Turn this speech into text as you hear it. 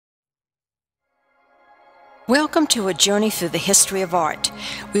Welcome to a journey through the history of art.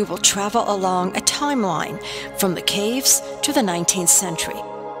 We will travel along a timeline from the caves to the 19th century.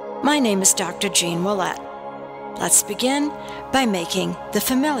 My name is Dr. Jean Willett. Let's begin by making the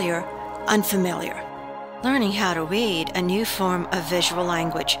familiar unfamiliar. Learning how to read a new form of visual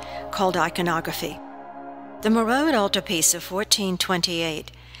language called iconography. The Merode altarpiece of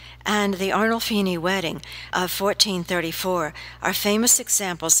 1428 and the Arnolfini wedding of 1434 are famous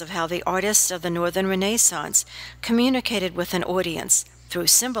examples of how the artists of the Northern Renaissance communicated with an audience through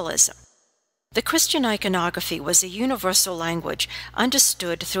symbolism. The Christian iconography was a universal language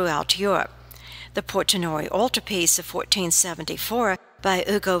understood throughout Europe. The Portinari altarpiece of 1474 by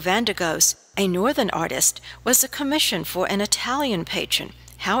Ugo van der Goes, a northern artist, was a commission for an Italian patron.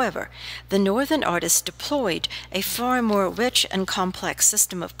 However, the northern artist deployed a far more rich and complex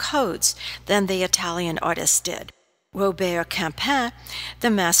system of codes than the Italian artist did. Robert Campin,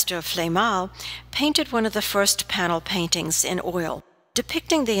 the master of Flémal, painted one of the first panel paintings in oil,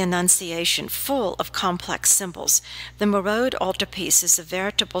 depicting the Annunciation full of complex symbols. The Merode altarpiece is a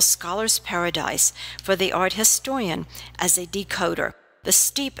veritable scholar's paradise for the art historian as a decoder. The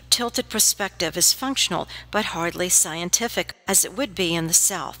steep, tilted perspective is functional but hardly scientific, as it would be in the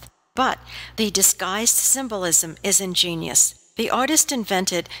South. But the disguised symbolism is ingenious. The artist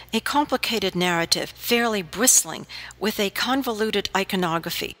invented a complicated narrative fairly bristling with a convoluted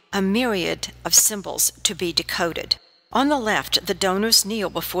iconography, a myriad of symbols to be decoded. On the left, the donors kneel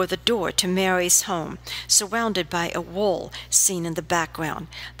before the door to Mary's home, surrounded by a wall seen in the background.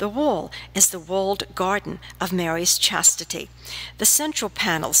 The wall is the walled garden of Mary's chastity. The central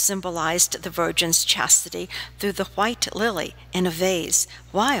panel symbolized the Virgin's chastity through the white lily in a vase,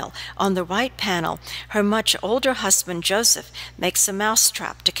 while on the right panel, her much older husband Joseph makes a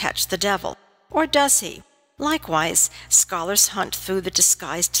mousetrap to catch the devil. Or does he? Likewise, scholars hunt through the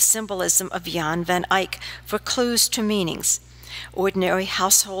disguised symbolism of Jan van Eyck for clues to meanings. Ordinary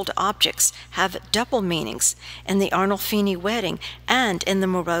household objects have double meanings. In the Arnolfini wedding and in the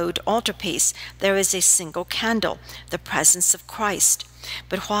Merode altarpiece, there is a single candle, the presence of Christ.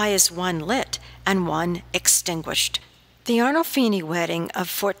 But why is one lit and one extinguished? The Arnolfini wedding of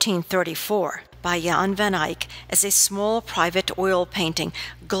 1434 by Jan van Eyck is a small private oil painting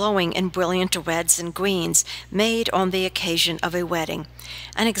glowing in brilliant reds and greens made on the occasion of a wedding.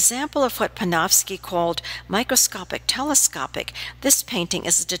 An example of what Panofsky called microscopic telescopic, this painting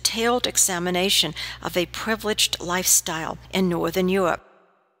is a detailed examination of a privileged lifestyle in Northern Europe.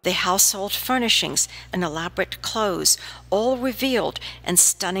 The household furnishings and elaborate clothes, all revealed in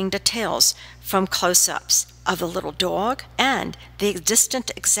stunning details from close-ups of the little dog and the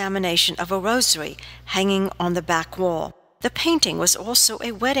distant examination of a rosary hanging on the back wall. The painting was also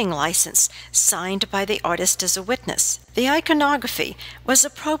a wedding license signed by the artist as a witness. The iconography was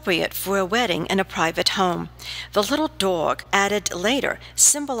appropriate for a wedding in a private home. The little dog, added later,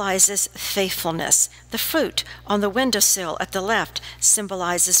 symbolizes faithfulness. The fruit on the windowsill at the left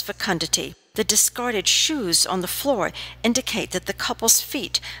symbolizes fecundity. The discarded shoes on the floor indicate that the couple's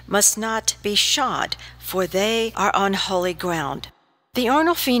feet must not be shod, for they are on holy ground. The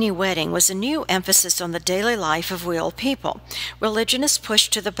Arnolfini wedding was a new emphasis on the daily life of real people. Religion is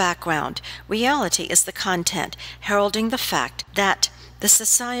pushed to the background. Reality is the content, heralding the fact that the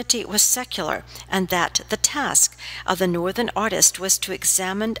society was secular and that the task of the northern artist was to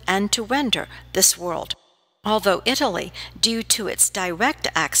examine and to render this world. Although Italy, due to its direct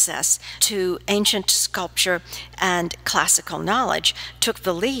access to ancient sculpture and classical knowledge, took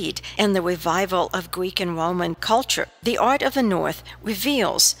the lead in the revival of Greek and Roman culture, the art of the North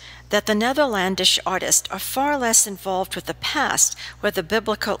reveals that the Netherlandish artists are far less involved with the past, whether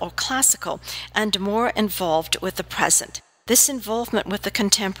biblical or classical, and more involved with the present. This involvement with the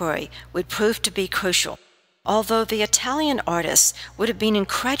contemporary would prove to be crucial. Although the Italian artists would have been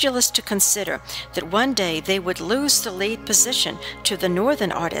incredulous to consider that one day they would lose the lead position to the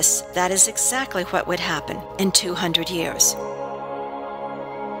northern artists, that is exactly what would happen in 200 years.